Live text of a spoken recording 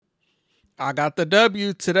I got the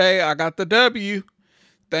W today. I got the W.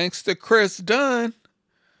 Thanks to Kris Dunn,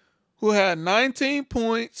 who had 19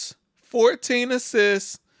 points, 14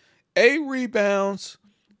 assists, 8 rebounds,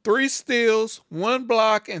 3 steals, 1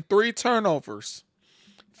 block, and 3 turnovers.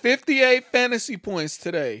 58 fantasy points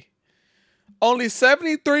today. Only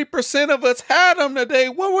 73% of us had him today.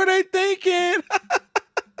 What were they thinking?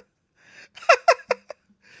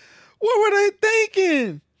 What were they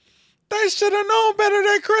thinking? They should have known better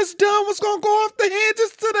that Kris Dunn was going to go off the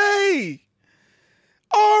hinges today.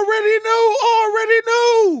 Already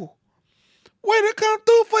knew. Way to come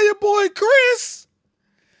through for your boy Kris.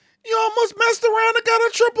 You almost messed around and got a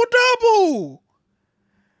triple-double.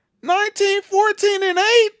 19, 14, and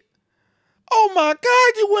 8. Oh my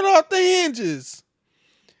God, you went off the hinges.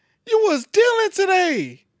 You was dealing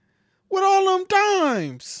today with all them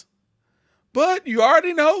dimes. But you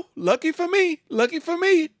already know, lucky for me.